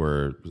teams. Like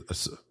we're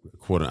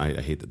quote, I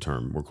hate the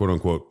term. We're quote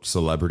unquote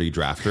celebrity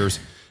drafters,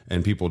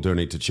 and people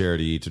donate to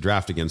charity to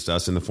draft against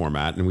us in the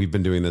format. And we've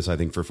been doing this, I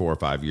think, for 4 or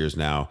 5 years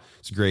now.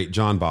 It's great.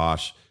 John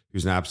Bosch,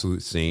 who's an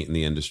absolute saint in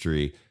the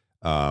industry,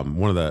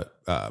 one of the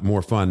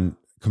more fun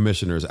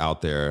commissioners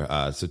out there.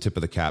 So tip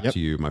of the cap to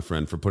you, my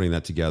friend, for putting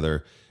that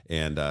together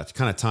and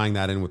kind of tying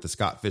that in with the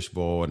Scott Fish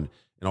Bowl and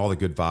all the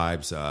good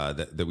vibes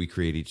that we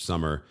create each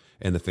summer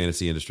in the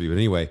fantasy industry. But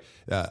anyway,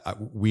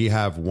 we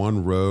have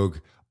one rogue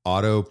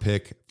auto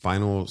pick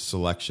final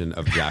selection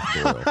of Jack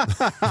Doyle.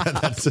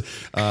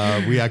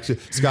 We actually,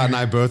 Scott and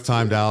I both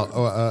timed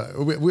out.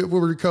 We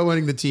were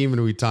co-winning the team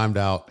and we timed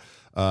out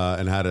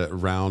and had a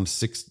round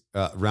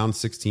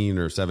 16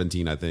 or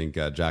 17, I think,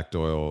 Jack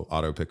Doyle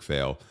auto pick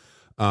fail.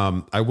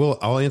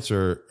 I'll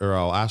answer, or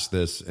I'll ask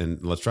this,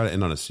 and let's try to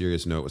end on a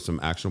serious note with some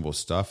actionable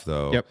stuff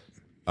though. Yep.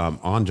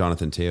 On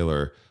Jonathan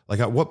Taylor.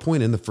 Like at what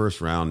point in the first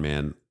round,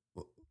 man,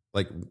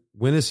 like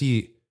when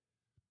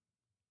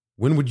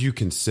would you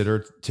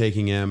consider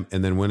taking him?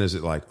 And then when is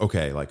it like,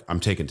 okay, like I'm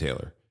taking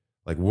Taylor?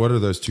 Like what are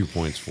those 2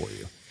 points for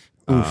you?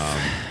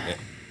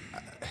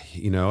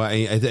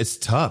 It's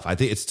tough. I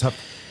think it's tough.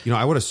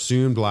 I would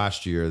assumed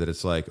last year that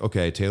it's like,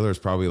 okay, Taylor's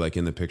probably like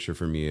in the picture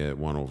for me at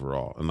 1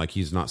 overall. And like,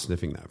 he's not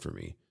sniffing that for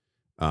me.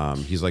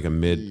 He's like a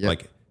mid,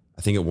 like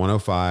I think at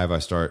 105, I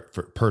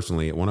start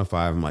personally at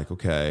 105. I'm like,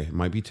 okay, it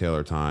might be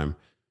Taylor time.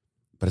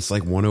 but it's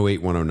like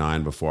 108,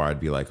 109 before I'd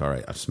be like, all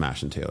right, I'm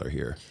smashing Taylor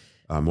here.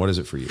 What is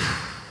it for you?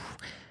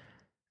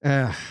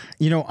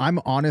 I'm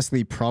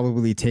honestly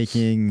probably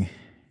taking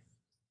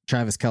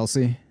Travis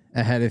Kelce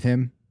ahead of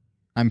him.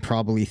 I'm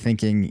probably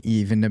thinking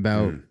even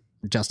about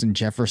Justin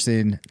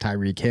Jefferson,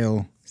 Tyreek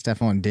Hill,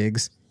 Stephon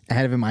Diggs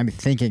ahead of him. I'm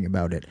thinking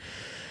about it.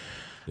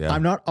 Yeah.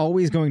 I'm not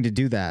always going to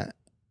do that.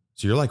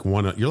 So you're like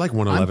 111,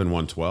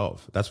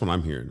 112. That's what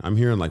I'm hearing. I'm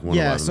hearing like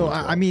 111. Yeah. So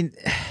 112. I mean,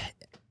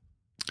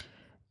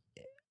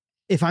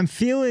 if I'm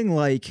feeling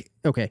like,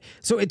 okay,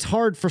 so it's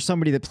hard for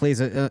somebody that plays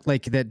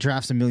that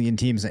drafts a million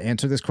teams to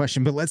answer this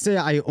question. But let's say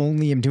I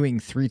only am doing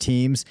 3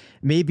 teams.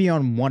 Maybe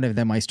on one of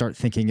them, I start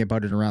thinking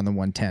about it around the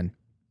 110.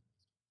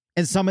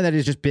 And some of that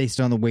is just based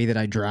on the way that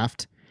I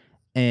draft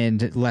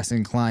and less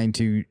inclined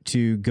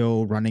to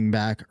go running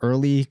back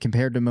early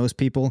compared to most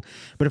people.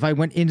 But if I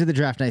went into the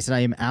draft and I said I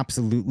am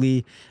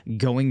absolutely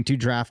going to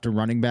draft a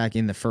running back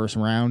in the first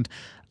round,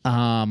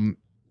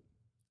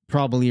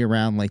 probably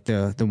around like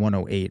the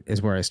 108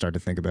 is where I start to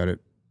think about it.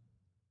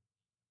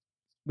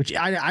 Which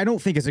I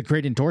don't think is a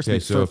great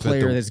endorsement for a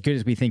player as good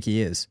as we think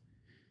he is.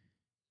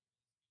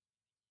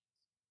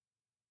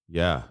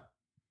 Yeah.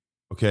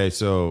 Okay,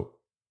 so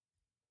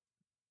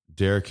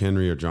Derrick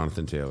Henry or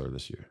Jonathan Taylor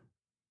this year?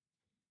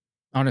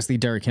 Honestly,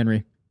 Derrick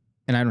Henry.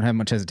 And I don't have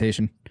much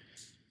hesitation.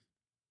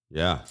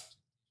 Yeah.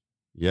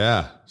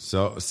 Yeah.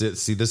 So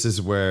see, this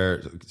is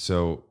where,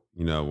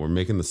 we're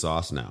making the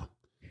sauce now.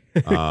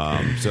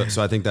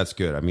 So I think that's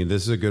good. I mean,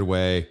 this is a good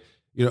way,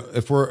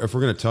 if we're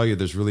going to tell you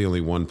there's really only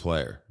one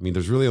player,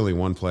 there's really only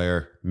one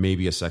player,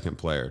 maybe a second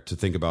player to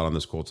think about on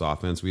this Colts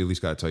offense. We at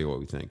least got to tell you what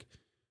we think.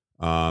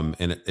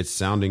 And it's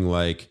sounding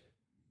like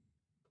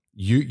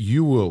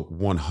you will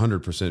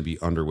 100% be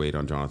underweight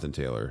on Jonathan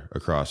Taylor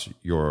across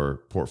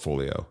your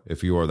portfolio.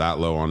 If you are that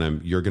low on him,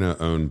 you're going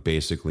to own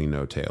basically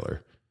no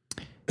Taylor.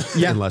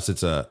 Yeah. Unless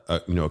it's a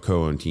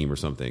co-owned team or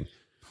something.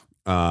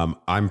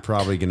 I'm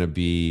probably going to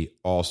be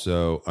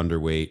also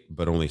underweight,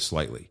 but only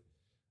slightly.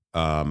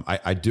 His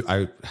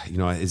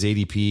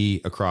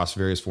ADP across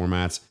various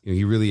formats,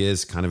 he really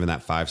is kind of in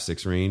that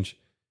 5-6 range.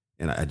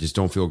 And I just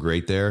don't feel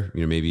great there.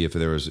 Maybe if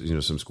there was,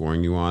 some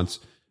scoring nuance.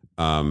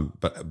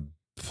 But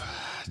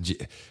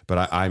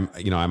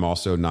I'm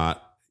also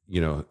not,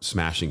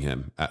 smashing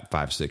him at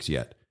 5-6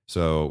 yet.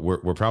 So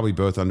we're probably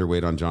both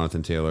underweight on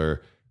Jonathan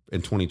Taylor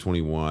in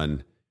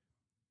 2021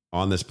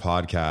 on this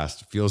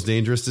podcast. Feels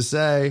dangerous to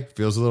say,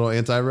 feels a little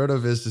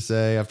anti-RotoViz to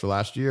say after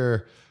last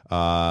year.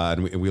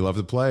 And we love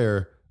the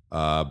player,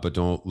 but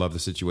don't love the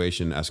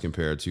situation as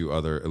compared to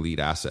other elite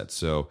assets.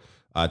 So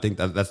I think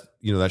that's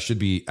that should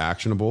be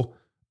actionable.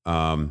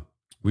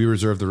 We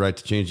reserve the right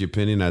to change the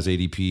opinion as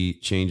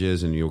ADP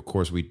changes. And of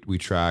course we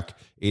track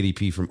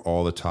ADP from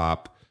all the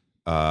top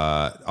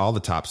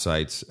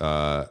sites,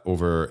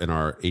 over in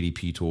our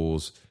ADP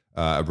tools,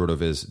 at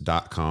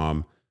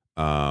rotoviz.com.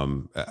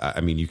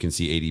 You can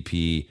see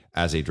ADP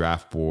as a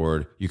draft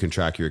board. You can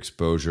track your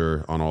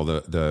exposure on all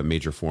the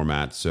major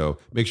formats. So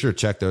make sure to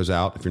check those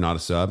out. If you're not a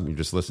sub, you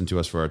just listen to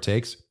us for our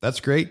takes. That's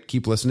great.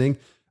 Keep listening.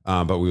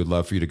 But we would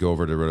love for you to go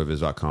over to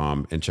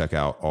rotoviz.com and check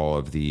out all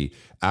of the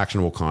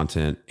actionable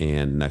content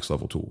and next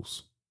level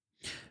tools.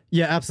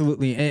 Yeah,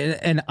 absolutely.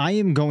 And I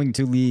am going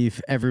to leave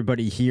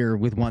everybody here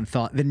with one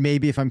thought. Then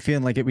maybe if I'm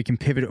feeling like it, we can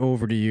pivot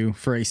over to you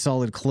for a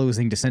solid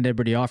closing to send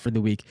everybody off for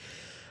the week.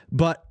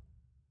 But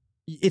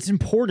it's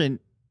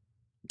important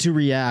to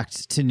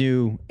react to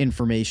new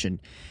information.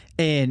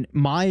 And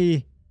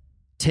my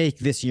take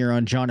this year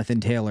on Jonathan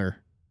Taylor,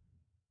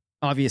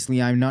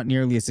 obviously I'm not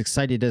nearly as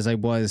excited as I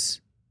was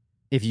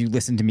if you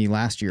listened to me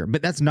last year.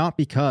 But that's not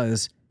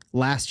because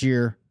last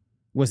year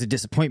was a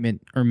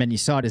disappointment, or many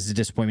saw it as a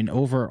disappointment.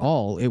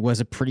 Overall, it was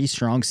a pretty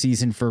strong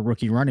season for a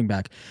rookie running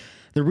back.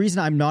 The reason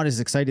I'm not as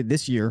excited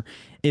this year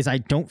is I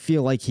don't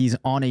feel like he's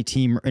on a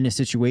team or in a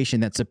situation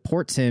that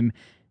supports him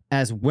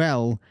as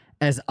well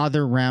as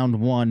other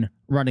round 1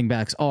 running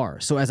backs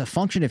are. So as a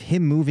function of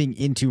him moving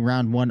into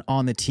round 1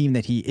 on the team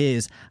that he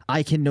is,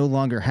 I can no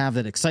longer have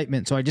that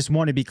excitement. So I just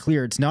want to be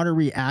clear. It's not a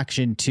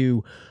reaction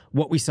to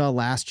what we saw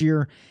last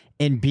year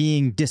and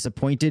being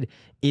disappointed.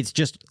 It's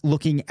just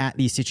looking at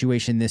the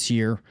situation this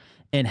year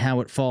and how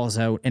it falls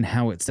out and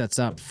how it sets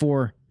up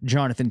for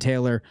Jonathan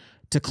Taylor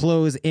to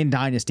close in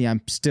Dynasty.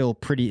 I'm still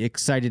pretty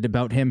excited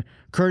about him.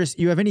 Curtis,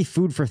 you have any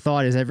food for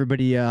thought as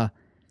everybody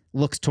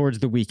looks towards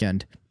the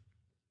weekend?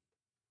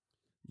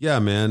 Yeah,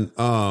 man.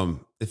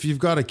 If you've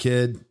got a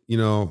kid,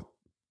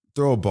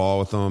 throw a ball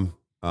with them.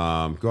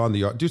 Go on the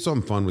yard, do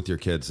something fun with your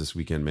kids this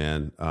weekend,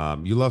 man.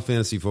 You love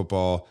fantasy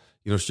football,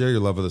 share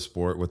your love of the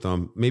sport with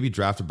them. Maybe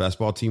draft a best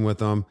ball team with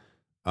them.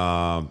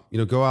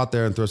 Go out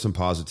there and throw some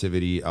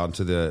positivity out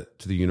into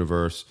the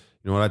universe.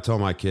 What I tell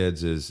my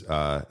kids is,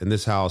 in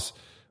this house,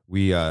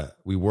 we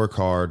work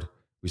hard,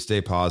 we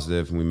stay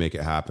positive, and we make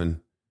it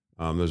happen.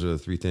 Those are the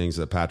 3 things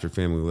that Patrick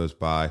family lives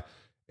by.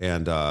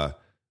 And,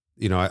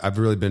 I've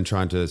really been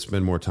trying to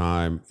spend more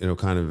time,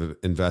 kind of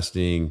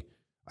investing,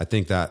 I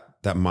think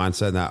that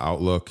mindset and that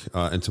outlook,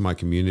 into my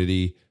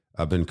community.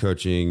 I've been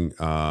coaching,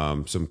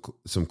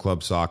 some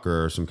club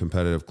soccer, some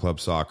competitive club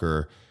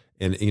soccer.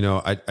 And, you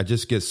know, I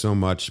just get so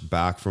much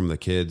back from the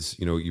kids.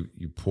 You know, you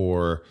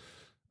pour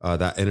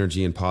that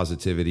energy and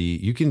positivity.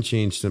 You can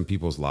change some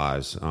people's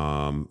lives,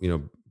 you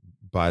know,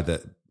 by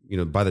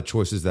the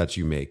choices that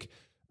you make.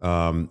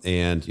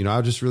 And, you know,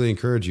 I'll just really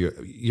encourage you,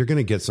 you're going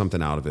to get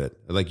something out of it.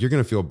 Like, you're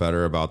going to feel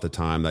better about the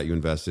time that you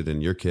invested in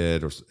your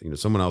kid, or, you know,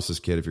 someone else's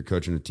kid, if you're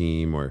coaching a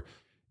team, or,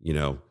 you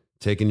know,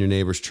 taking your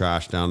neighbor's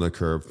trash down the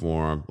curb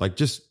for them. Like,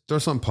 just throw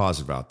something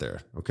positive out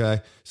there.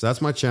 Okay. So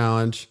that's my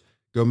challenge.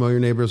 Go mow your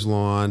neighbor's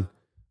lawn.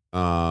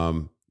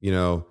 You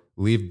know,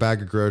 leave a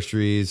bag of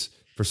groceries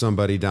for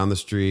somebody down the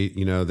street,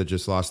 you know, that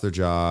just lost their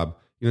job.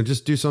 You know,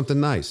 just do something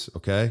nice.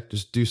 Okay.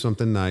 Just do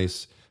something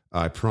nice.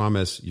 I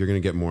promise you're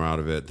going to get more out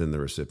of it than the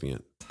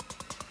recipient.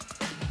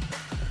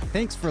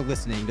 Thanks for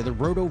listening to the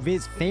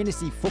RotoViz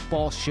Fantasy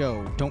Football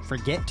Show. Don't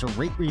forget to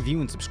rate,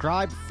 review, and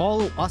subscribe.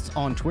 Follow us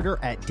on Twitter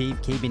at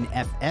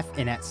DaveCabanFF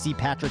and at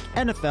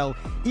CPatrickNFL.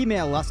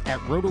 Email us at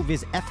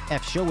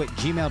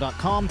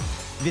rotovisffshow@gmail.com.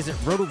 Visit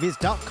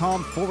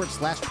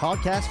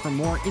rotoviz.com/podcast for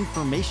more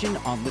information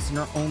on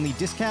listener-only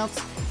discounts.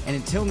 And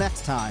until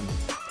next time,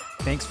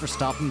 thanks for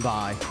stopping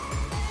by.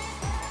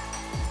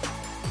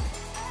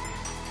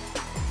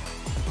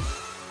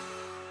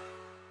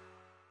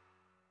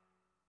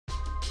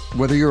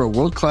 Whether you're a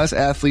world-class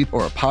athlete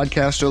or a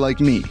podcaster like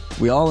me,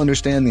 we all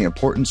understand the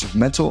importance of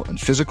mental and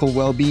physical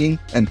well-being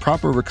and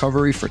proper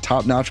recovery for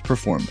top-notch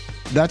performance.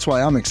 That's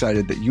why I'm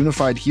excited that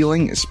Unified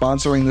Healing is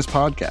sponsoring this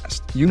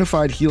podcast.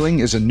 Unified Healing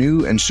is a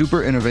new and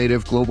super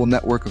innovative global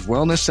network of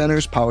wellness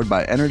centers powered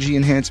by Energy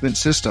Enhancement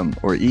System,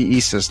 or EE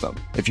System.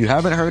 If you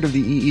haven't heard of the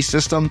EE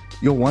System,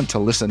 you'll want to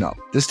listen up.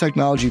 This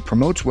technology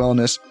promotes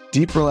wellness,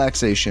 deep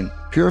relaxation,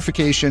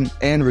 purification,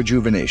 and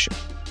rejuvenation.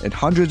 In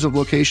hundreds of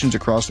locations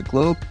across the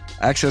globe,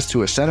 access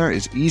to a center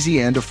is easy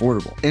and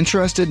affordable.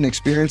 Interested in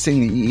experiencing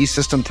the EE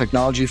System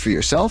technology for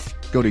yourself?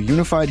 Go to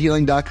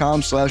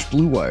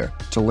unifiedhealing.com/bluewire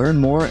to learn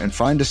more and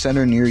find a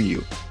center near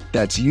you.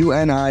 That's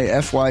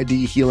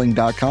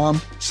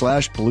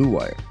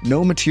UNIFYDhealing.com/bluewire.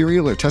 No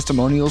material or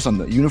testimonials on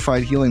the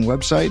Unified Healing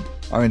website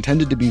are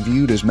intended to be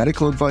viewed as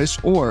medical advice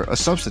or a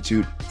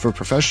substitute for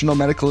professional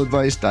medical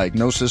advice,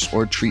 diagnosis,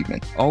 or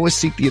treatment. Always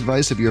seek the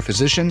advice of your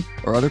physician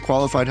or other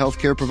qualified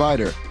healthcare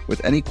provider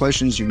with any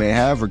questions you may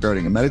have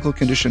regarding a medical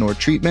condition or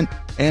treatment,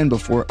 and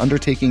before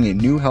undertaking a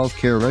new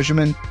healthcare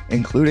regimen,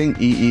 including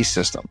EE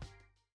System.